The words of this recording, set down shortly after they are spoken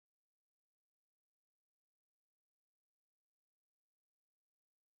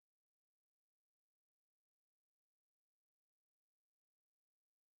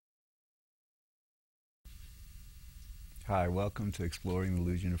Hi, welcome to Exploring the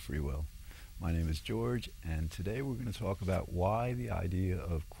Illusion of Free Will. My name is George, and today we're going to talk about why the idea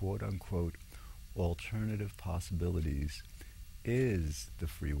of quote-unquote alternative possibilities is the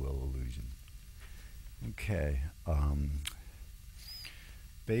free will illusion. Okay,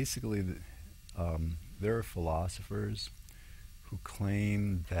 basically there are philosophers who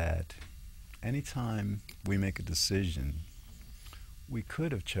claim that anytime we make a decision, we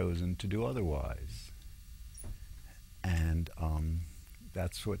could have chosen to do otherwise. And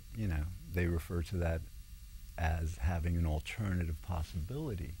that's what, they refer to that as having an alternative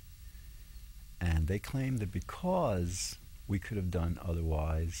possibility. And they claim that because we could have done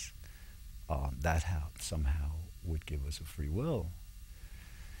otherwise, that somehow would give us a free will.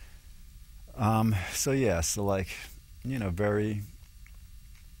 Very,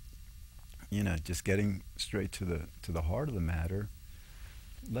 just getting straight to the heart of the matter.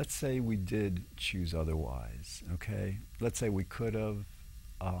 Let's say we did choose otherwise, okay? Let's say we could have,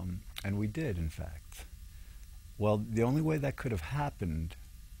 and we did, in fact. Well, the only way that could have happened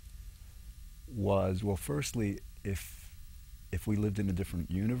was, well, firstly, if we lived in a different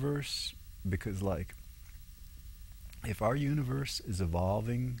universe, because, if our universe is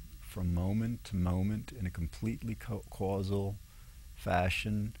evolving from moment to moment in a completely causal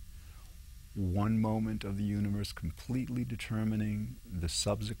fashion, one moment of the universe completely determining the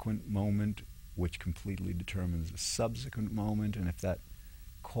subsequent moment, which completely determines the subsequent moment, and if that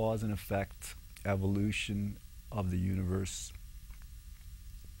cause and effect evolution of the universe,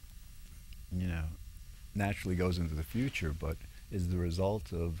 naturally goes into the future, but is the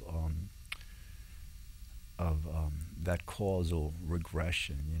result of that causal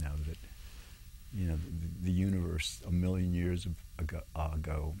regression, the universe a million years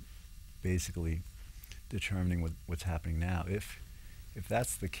ago basically determining what's happening now. If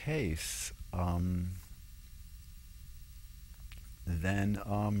that's the case, then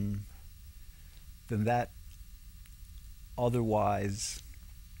that otherwise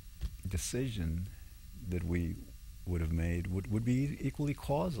decision that we would have made would be equally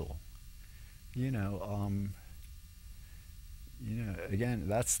causal. Again,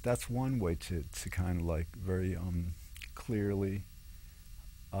 that's one way to kind of very clearly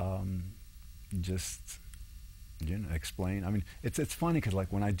just explain. I mean, it's funny because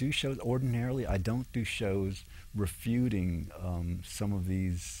when I do shows, ordinarily I don't do shows refuting some of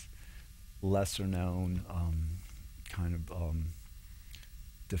these lesser known kind of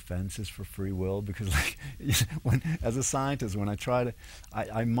defenses for free will, because as a scientist, when I try to,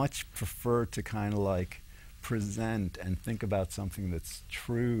 I much prefer to kind of present and think about something that's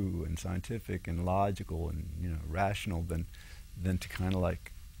true and scientific and logical and rational than to kind of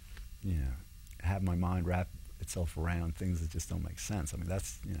have my mind wrap itself around things that just don't make sense. I mean,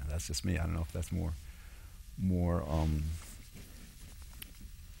 that's just me. I don't know if that's more more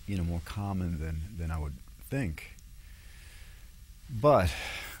common than I would think. But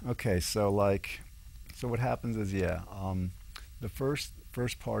okay, so what happens is, the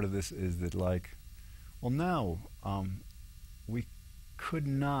first part of this is that well, no, we could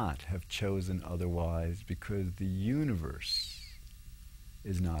not have chosen otherwise because the universe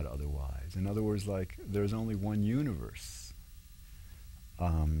is not otherwise. In other words, there's only one universe.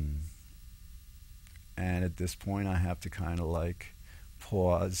 And at this point, I have to kind of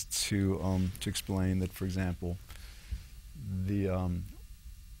pause to explain that, for example, the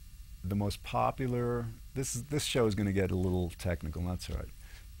most popular, this show is going to get a little technical, and that's all right.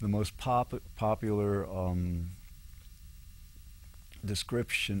 The most popular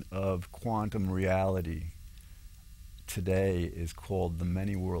description of quantum reality today is called the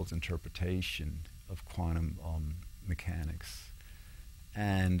many worlds interpretation of quantum mechanics,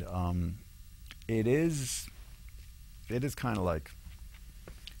 and it is kind of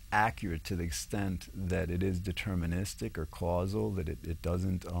accurate to the extent that it is deterministic or causal, that it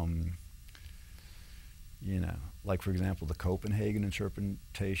doesn't for example, the Copenhagen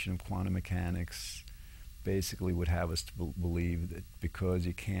interpretation of quantum mechanics basically would have us to believe that because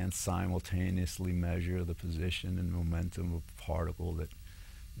you can't simultaneously measure the position and momentum of a particle,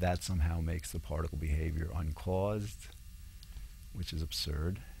 that somehow makes the particle behavior uncaused, which is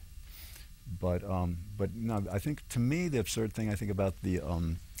absurd. But no, I think, to me, the absurd thing I think about the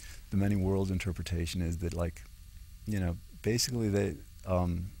many worlds interpretation is that basically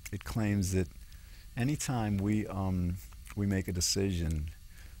it claims that anytime we make a decision,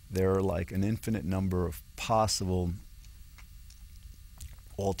 there are an infinite number of possible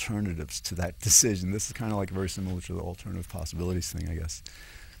alternatives to that decision. This is kind of very similar to the alternative possibilities thing, I guess,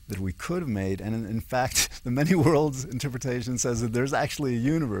 that we could have made. And in fact, the many worlds interpretation says that there's actually a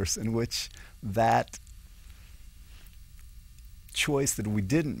universe in which that choice that we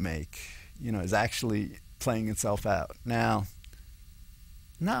didn't make, is actually playing itself out. Now,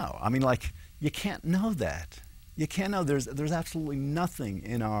 no, I mean, like, you can't know that. You can't know. There's absolutely nothing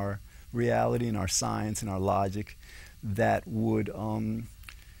in our reality, in our science, in our logic that would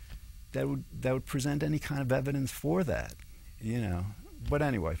present any kind of evidence for that, But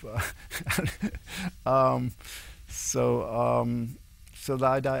anyway, so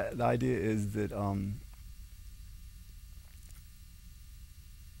the idea is that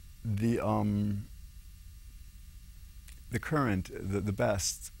the current, the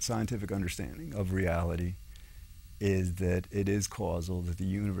best scientific understanding of reality is that it is causal, that the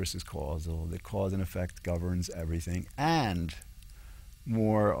universe is causal, that cause and effect governs everything, and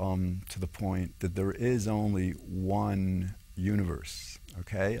more to the point, that there is only one universe.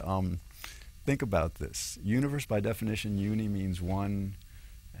 Okay? Think about this. Universe, by definition, uni means one,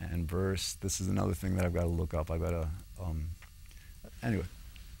 and verse, this is another thing that I've got to look up. I've got to, anyway,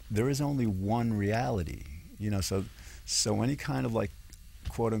 there is only one reality. So any kind of, like,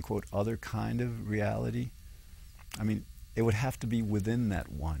 quote unquote other kind of reality, I mean, it would have to be within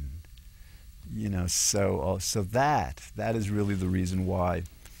that one. So that is really the reason why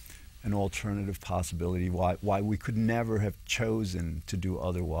an alternative possibility, why we could never have chosen to do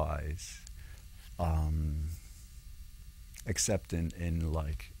otherwise, except in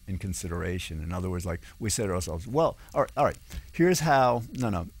consideration. In other words, like, we say to ourselves, well, all right, here's how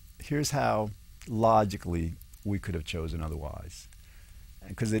logically we could have chosen otherwise,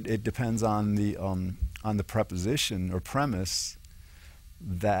 because it depends on the preposition or premise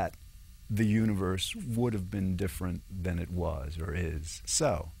that the universe would have been different than it was or is.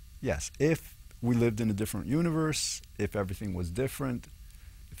 So, yes, if we lived in a different universe, if everything was different,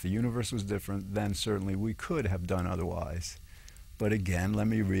 if the universe was different, then certainly we could have done otherwise. But again, let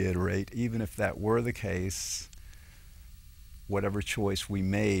me reiterate, even if that were the case, whatever choice we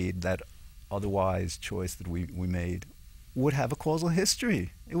made, that otherwise choice that we made, would have a causal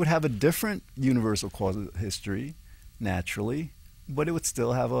history. It would have a different universal causal history, naturally, but it would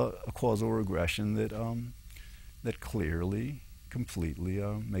still have a causal regression that clearly, completely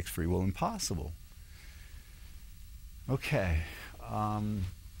makes free will impossible. Okay, I've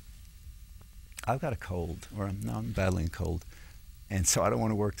got a cold, I'm battling a cold, and so I don't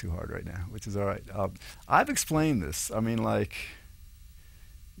want to work too hard right now, which is all right. I've explained this. I mean, like,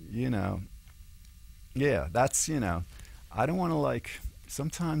 yeah, that's, I don't want to, like,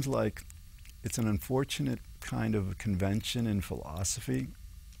 sometimes, like, it's an unfortunate kind of convention in philosophy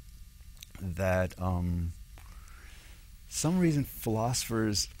that some reason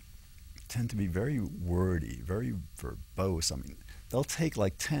philosophers tend to be very wordy, very verbose. I mean, they'll take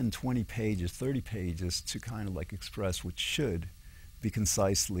like 10, 20 pages, 30 pages to kind of like express what should be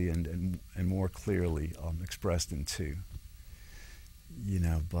concisely and more clearly expressed in two.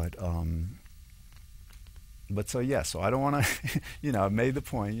 But so yeah, so I don't want to, I've made the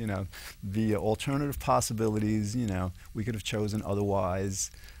point, the alternative possibilities, we could have chosen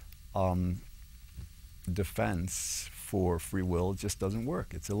otherwise. Defense for free will just doesn't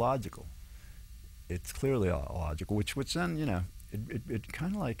work. It's illogical. It's clearly illogical, which then, it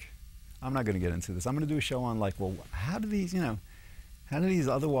kind of like, I'm not going to get into this. I'm going to do a show on, like, well, how do these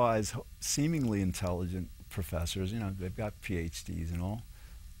otherwise seemingly intelligent professors, they've got PhDs and all,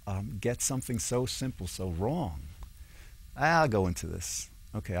 get something so simple so wrong? I'll go into this.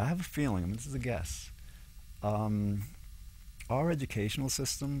 Okay, I have a feeling, this is a guess. Our educational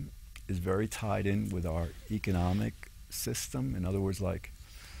system is very tied in with our economic system. In other words, like,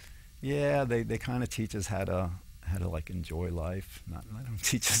 yeah, they kind of teach us how to like enjoy life. They don't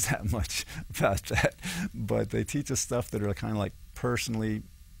teach us that much about that, but they teach us stuff that are kind of like personally,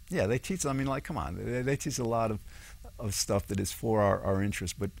 yeah, they teach, I mean, like, come on, they teach a lot of stuff that is for our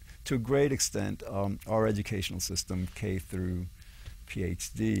interest, but to a great extent, our educational system, K through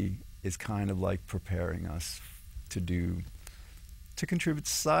PhD, is kind of like preparing us to contribute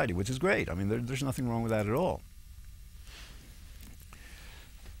to society, which is great. I mean, there's nothing wrong with that at all.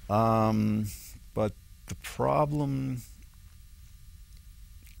 But the problem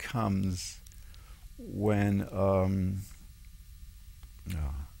comes when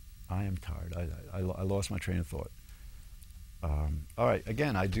I am tired. I lost my train of thought. All right,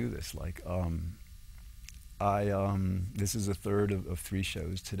 again, I do this. Like, this is the third of 3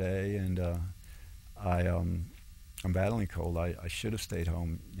 shows today, and I'm battling cold. I should have stayed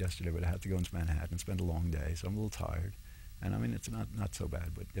home yesterday, but I had to go into Manhattan and spend a long day, so I'm a little tired. And I mean, it's not so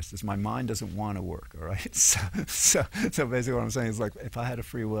bad, but yes, my mind doesn't want to work, all right? So basically what I'm saying is, like, if I had a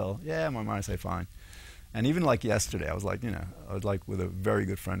free will, yeah, my mind would say fine. And even like yesterday, I was like, I was like with a very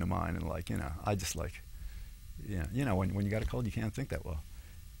good friend of mine, and like, I just like, Yeah, you know, when you got a cold, you can't think that well.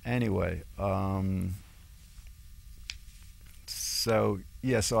 Anyway, so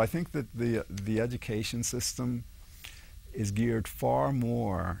yeah, so I think that the education system is geared far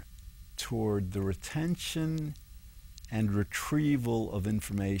more toward the retention and retrieval of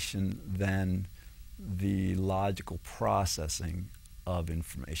information than the logical processing of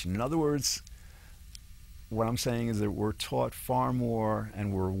information. In other words, what I'm saying is that we're taught far more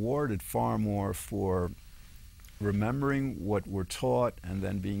and we're rewarded far more for remembering what we're taught and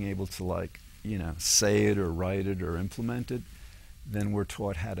then being able to, like, you know, say it or write it or implement it, than we're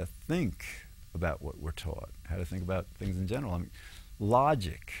taught how to think about what we're taught, how to think about things in general. I mean,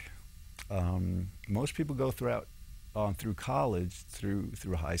 logic. Most people go through college,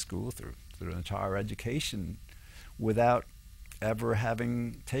 through high school, through an entire education, without ever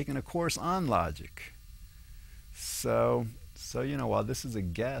having taken a course on logic. So you know, while this is a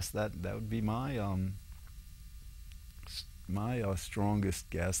guess, that would be my strongest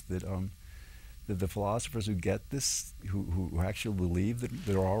guess, that the philosophers who get this, who actually believe that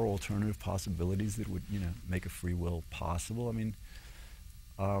there are alternative possibilities that would, you know, make a free will possible. I mean,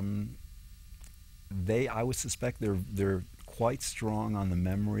 I would suspect they're quite strong on the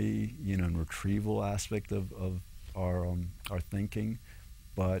memory, you know, and retrieval aspect of our thinking,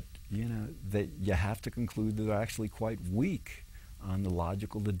 but you know, that you have to conclude that they're actually quite weak on the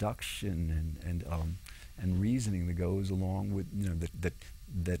logical deduction and reasoning that goes along with, you know,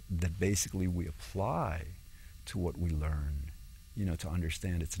 that basically we apply to what we learn, you know, to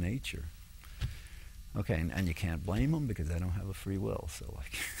understand its nature. Okay, and you can't blame them because they don't have a free will, so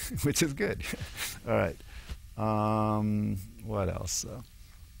like, which is good. All right. What else?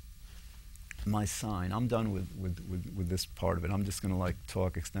 My sign. I'm done with this part of it. I'm just going to like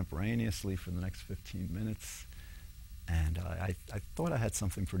talk extemporaneously for the next 15 minutes. And I thought I had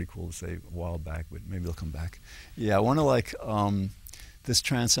something pretty cool to say a while back, but maybe it'll come back. Yeah, I want to like this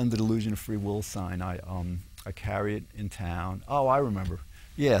transcendent illusion of free will sign. I carry it in town. Oh, I remember.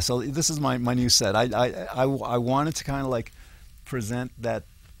 Yeah, so this is my new set. I wanted to kind of like present that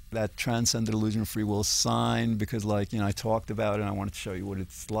transcendent illusion of free will sign because, like, you know, I talked about it and I wanted to show you what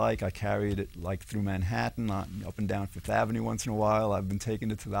it's like. I carried it like through Manhattan, up and down Fifth Avenue once in a while. I've been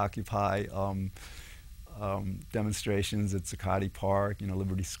taking it to the Occupy demonstrations at Zuccotti Park, you know,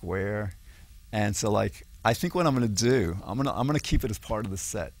 Liberty Square. And so, like, I think what I'm going to do, I'm gonna keep it as part of the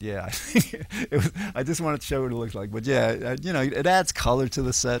set. Yeah, I just wanted to show what it looks like. But yeah, you know, it adds color to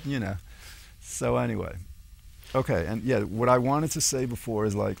the set, you know. So anyway, okay, and yeah, what I wanted to say before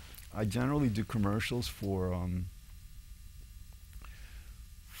is, like, I generally do commercials for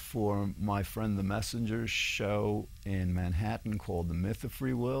my friend the Messenger's show in Manhattan called The Myth of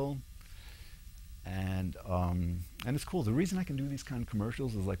Free Will. And it's cool. The reason I can do these kind of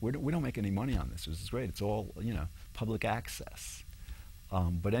commercials is, like, we don't make any money on this. This is great. It's all, you know, public access.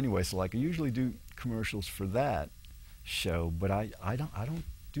 But anyway, so like I usually do commercials for that show, but I don't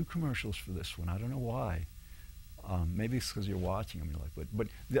do commercials for this one. I don't know why. Maybe it's because you're watching. I mean, like, but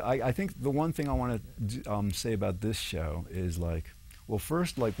I think the one thing I want to say about this show is, like, well,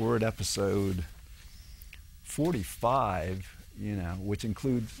 first, like, we're at episode 45, you know, which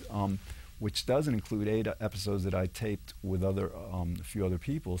includes. Which doesn't include 8 episodes that I taped with a few other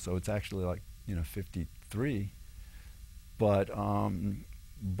people, so it's actually, like, you know, 53. But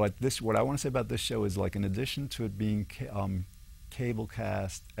this, what I want to say about this show is, like, in addition to it being cable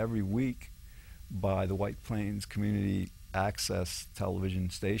cast every week by the White Plains Community Access television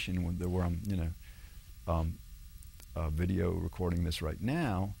station, where I'm, you know, video recording this right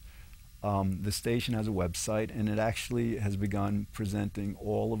now. The station has a website, and it actually has begun presenting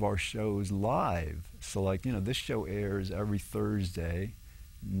all of our shows live. So, like, you know, this show airs every Thursday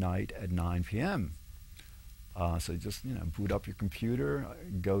night at 9 p.m. So just, you know, boot up your computer,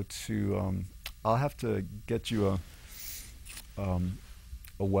 go to, I'll have to get you a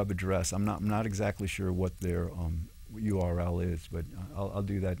web address. I'm not exactly sure what their URL is, but I'll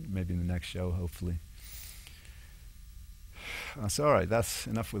do that maybe in the next show, hopefully. So all right, that's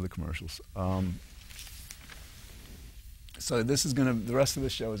enough with the commercials. So this is the rest of the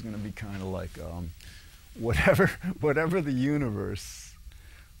show is gonna be kind of like whatever the universe.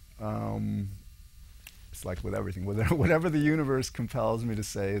 It's like with everything, whatever the universe compels me to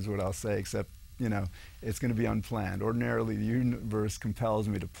say is what I'll say. Except, you know, it's gonna be unplanned. Ordinarily, the universe compels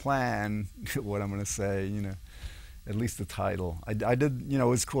me to plan what I'm gonna say. You know, at least the title. I did. You know,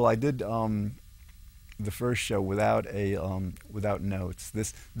 it was cool. I did. The first show without notes.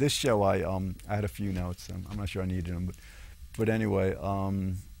 This show I had a few notes. I'm not sure I needed them, but anyway.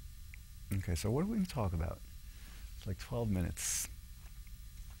 Okay, so what are we going to talk about? It's like 12 minutes.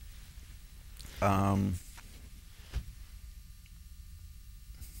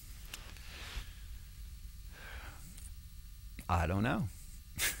 I don't know.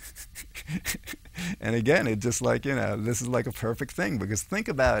 And again, it just like, this is like a perfect thing, because think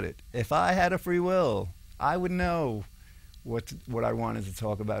about it. If I had a free will, I would know what I wanted to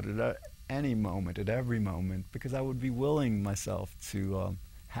talk about at any moment, at every moment, because I would be willing myself to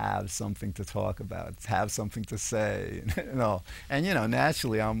have something to talk about, have something to say, and all. And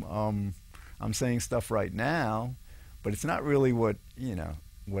naturally, I'm saying stuff right now, but it's not really what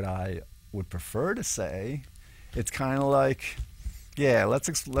I would prefer to say. It's kind of like, yeah, let's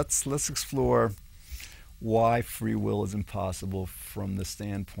explore why free will is impossible from the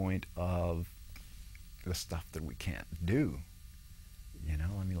standpoint of the stuff that we can't do.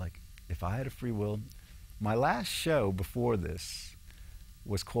 I mean, like, if I had a free will, my last show before this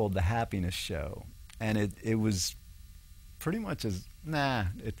was called The Happiness Show, and it was pretty much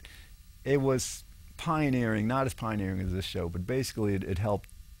it was pioneering, not as pioneering as this show, but basically it helped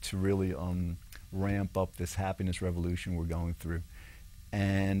to really ramp up this happiness revolution we're going through.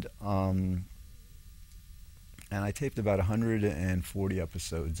 And I taped about 140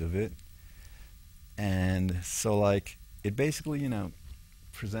 episodes of it. And so, like, it basically,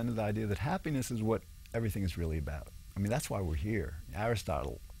 presented the idea that happiness is what everything is really about. I mean, that's why we're here.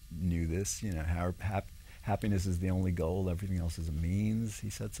 Aristotle knew this, happiness is the only goal, everything else is a means. He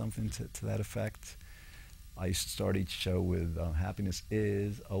said something to that effect. I used to start each show with happiness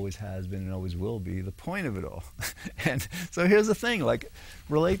is, always has been, and always will be the point of it all. And so here's the thing, like,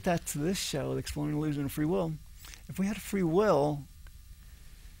 relate that to this show, Exploring the Illusion of Free Will. If we had a free will,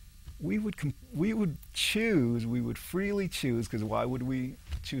 we would freely choose, because why would we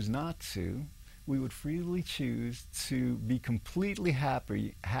choose not to? We would freely choose to be completely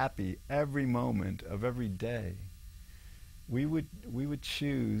happy every moment of every day. We would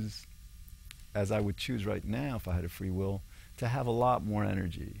choose, as I would choose right now if I had a free will, to have a lot more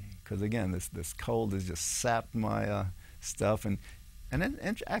energy. Because again, this cold has just sapped my stuff, and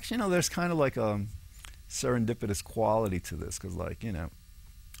actually, there's kind of like a serendipitous quality to this, because like,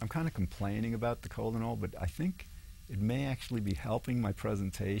 I'm kind of complaining about the cold and all, but I think it may actually be helping my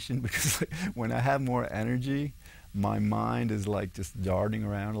presentation, because like, when I have more energy, my mind is like just darting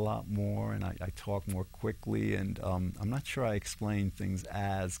around a lot more, and I talk more quickly, and I'm not sure I explain things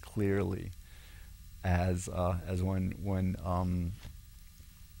as clearly as when I'm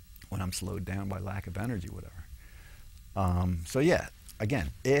slowed down by lack of energy, whatever. So yeah,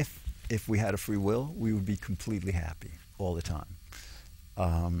 again, if we had a free will, we would be completely happy all the time.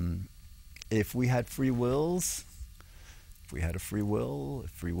 If we had free wills, if we had a free will,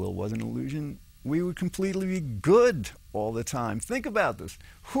 if free will was an illusion, we would completely be good all the time. Think about this.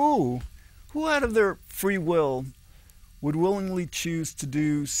 Who out of their free will would willingly choose to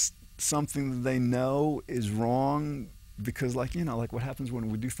do something that they know is wrong? Because like, like what happens when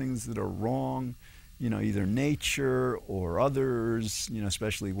we do things that are wrong, either nature or others,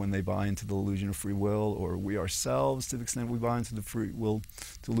 especially when they buy into the illusion of free will, or we ourselves, to the extent we buy into the free will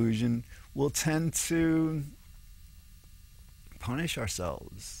delusion, will tend to punish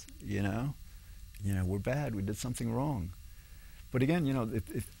ourselves, we're bad, we did something wrong. But again,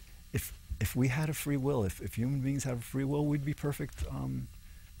 if we had a free will, if human beings have a free will, we'd be perfect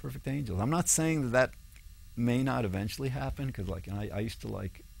angels. I'm not saying that may not eventually happen, because like, I used to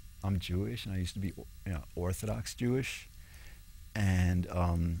like, I'm Jewish, and I used to be Orthodox Jewish, and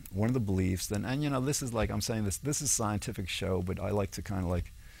one of the beliefs, and this is like, I'm saying this is a scientific show, but I like to kind of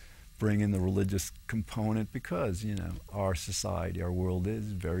like bring in the religious component, because our society, our world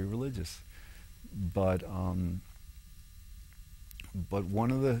is very religious. But one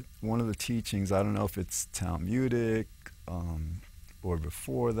of the teachings, I don't know if it's Talmudic or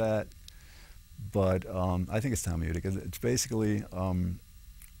before that, but I think it's Talmudic. It's basically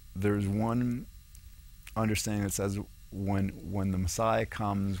there's one understanding that says when the Messiah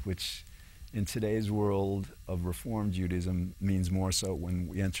comes, which in today's world of Reform Judaism means more so when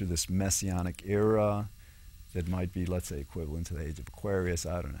we enter this Messianic era that might be, let's say, equivalent to the age of Aquarius,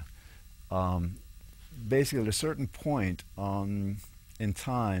 I don't know. Basically, at a certain point in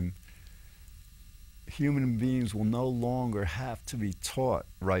time, human beings will no longer have to be taught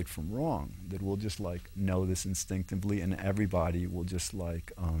right from wrong. That we'll just like know this instinctively, and everybody will just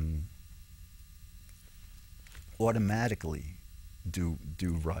like automatically do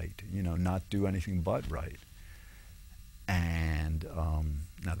right, not do anything but right. And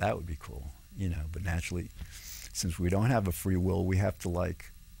now that would be cool, but naturally, since we don't have a free will, we have to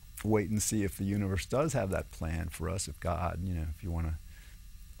like wait and see if the universe does have that plan for us, if God, if you want to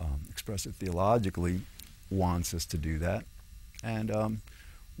express it theologically, wants us to do that. And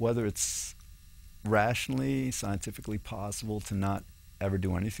whether it's rationally, scientifically possible to not ever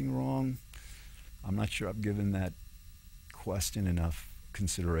do anything wrong, I'm not sure I've given that question enough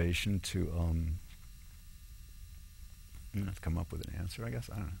consideration to come up with an answer, I guess.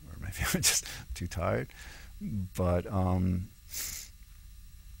 I don't know, or maybe I'm just too tired. But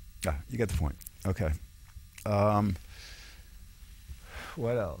you get the point. Okay.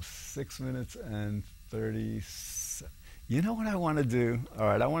 What else? 6 minutes and 30. You know what I want to do? All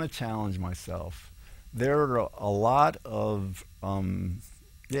right, I want to challenge myself. There are a lot of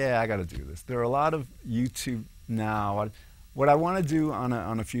I got to do this. There are a lot of YouTube now. What I want to do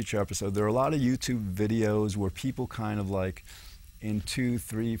on a future episode, there are a lot of YouTube videos where people kind of like in 2,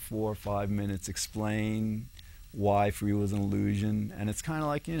 3, 4, 5 minutes explain why free will is an illusion, and it's kind of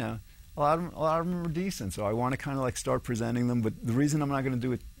like, a lot of them are decent. So I want to kind of like start presenting them. But the reason I'm not going to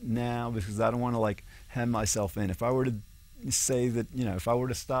do it now because I don't want to like hem myself in. If I were to say that, if I were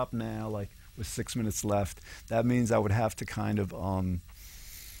to stop now, like with 6 minutes left, that means I would have to kind of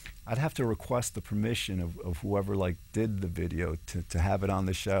I'd have to request the permission of whoever like did the video to have it on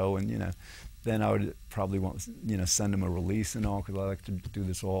the show, and then I would probably want send them a release and all, because I like to do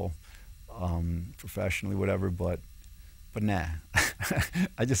this all professionally, whatever. But nah,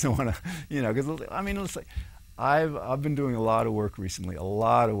 I just don't want to, because I mean, it's like I've been doing a lot of work recently, a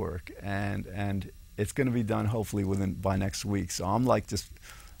lot of work, and it's going to be done hopefully by next week. So I'm like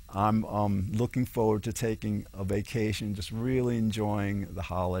I'm looking forward to taking a vacation, just really enjoying the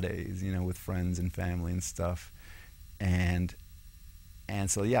holidays, with friends and family and stuff. And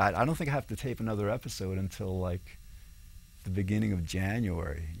so, yeah, I don't think I have to tape another episode until like the beginning of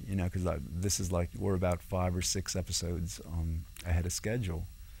January, because this is like, we're about 5 or 6 episodes ahead of schedule.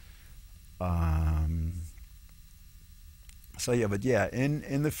 So, yeah, but yeah,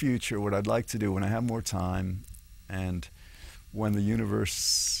 in the future, what I'd like to do when I have more time and when the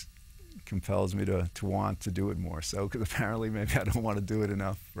universe compels me to want to do it more so, because apparently maybe I don't want to do it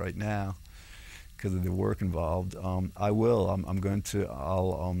enough right now because of the work involved. I'll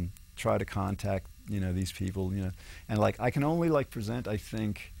try to contact these people, and like I can only like present, I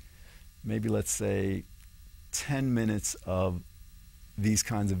think, maybe let's say 10 minutes of these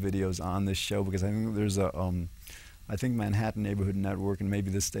kinds of videos on this show, because I think there's I think Manhattan Neighborhood Network and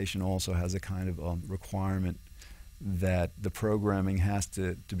maybe this station also has a kind of requirement that the programming has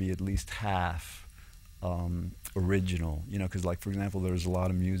to be at least half original, because like, for example, there's a lot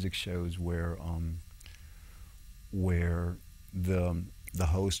of music shows where the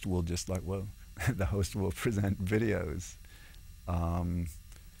host will just like, the host will present videos,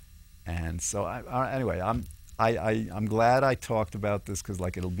 and so anyway, I'm glad I talked about this, because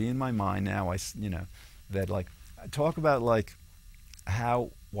like it'll be in my mind now. That like I talk about like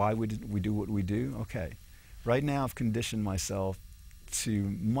why we do what we do. Okay. Right now, I've conditioned myself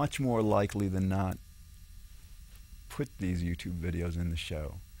to much more likely than not put these YouTube videos in the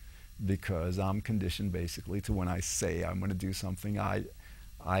show, because I'm conditioned basically to when I say I'm going to do something,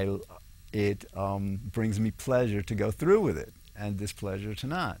 it brings me pleasure to go through with it and displeasure to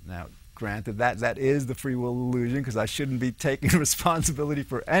not. Now, granted, that is the free will illusion, because I shouldn't be taking responsibility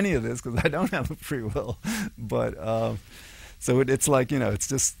for any of this because I don't have a free will. But so it's like, it's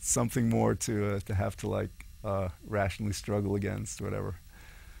just something more to have to like rationally struggle against, whatever.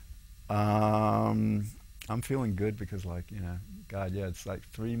 I'm feeling good because, like, God, yeah, it's like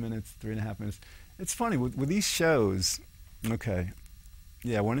 3 minutes, 3.5 minutes. It's funny with these shows. Okay,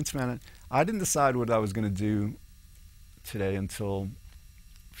 yeah, when it's I didn't decide what I was going to do today until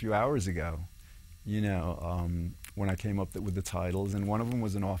a few hours ago. When I came up with the titles, and one of them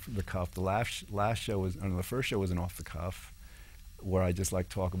was an off the cuff. The last show was, the first show was an off the cuff, where I just like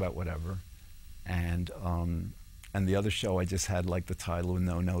talk about whatever. And the other show I just had like the title with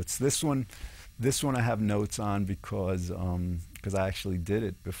no notes. This one I have notes on because I actually did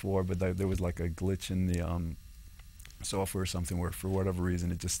it before, but there was like a glitch in the software or something where for whatever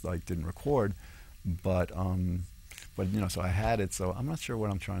reason it just like didn't record. But so I had it. So I'm not sure what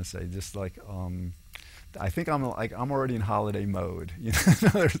I'm trying to say. Just like I think I'm already in holiday mode.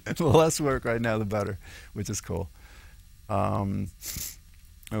 The less work right now, the better, which is cool.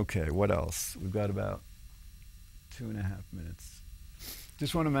 Okay, what else? We've got about 2.5 minutes.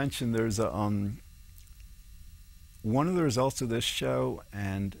 Just want to mention there's a one of the results of this show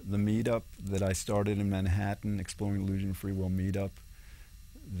and the meetup that I started in Manhattan, Exploring Illusion Free Will meetup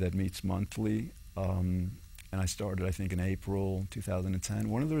that meets monthly, and I started I think in April 2010.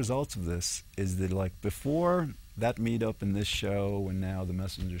 One of the results of this is that like before that meetup and this show and now the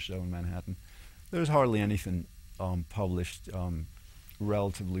Messenger show in Manhattan, there's hardly anything published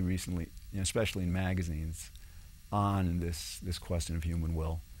relatively recently, especially in magazines, on this question of human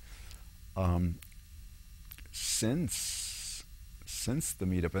will. Since since the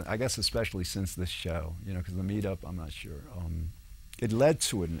meetup, and I guess especially since this show, you know, because the meetup, I'm not sure. It led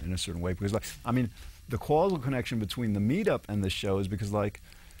to it in a certain way, because, like, I mean, the causal connection between the meetup and this show is because, like,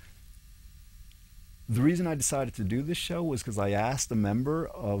 the reason I decided to do this show was because I asked a member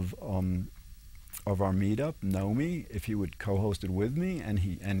of our meetup, Nomi, if he would co-host it with me, and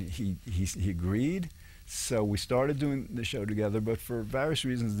he agreed. So we started doing the show together, but for various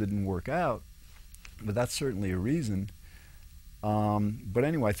reasons it didn't work out. But that's certainly a reason. But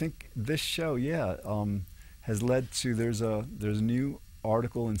anyway, I think this show, yeah, has led to there's a new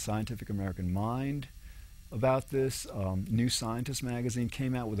article in Scientific American Mind about this. New Scientist magazine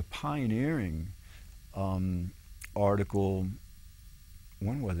came out with a pioneering article.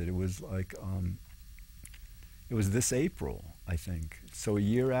 When was it? It was like it was this April, I think. So a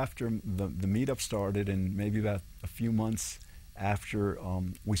year after the meetup started, and maybe about a few months after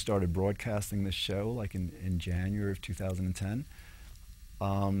we started broadcasting this show, like in January of 2010.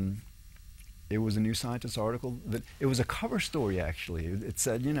 It was a New Scientist article that it was a cover story, actually. It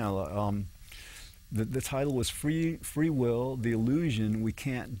said, you know, the title was Free Will, the Illusion We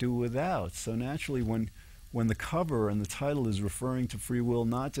Can't Do Without. So naturally, when the cover and the title is referring to free will,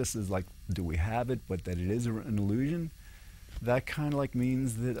 not just as like, do we have it, but that it is an illusion, that kind of like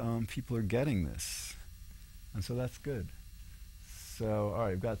means that people are getting this. And so that's good. So, all right,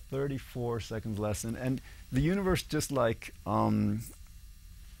 we've got 34 seconds left. And the universe just like,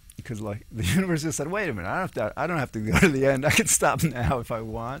 because like the universe just said, wait a minute, I don't have to go to the end. I can stop now if I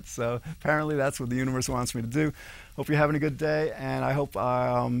want. So apparently that's what the universe wants me to do. Hope you're having a good day, and I hope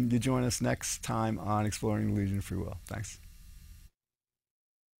you join us next time on Exploring the Illusion of Free Will. Thanks.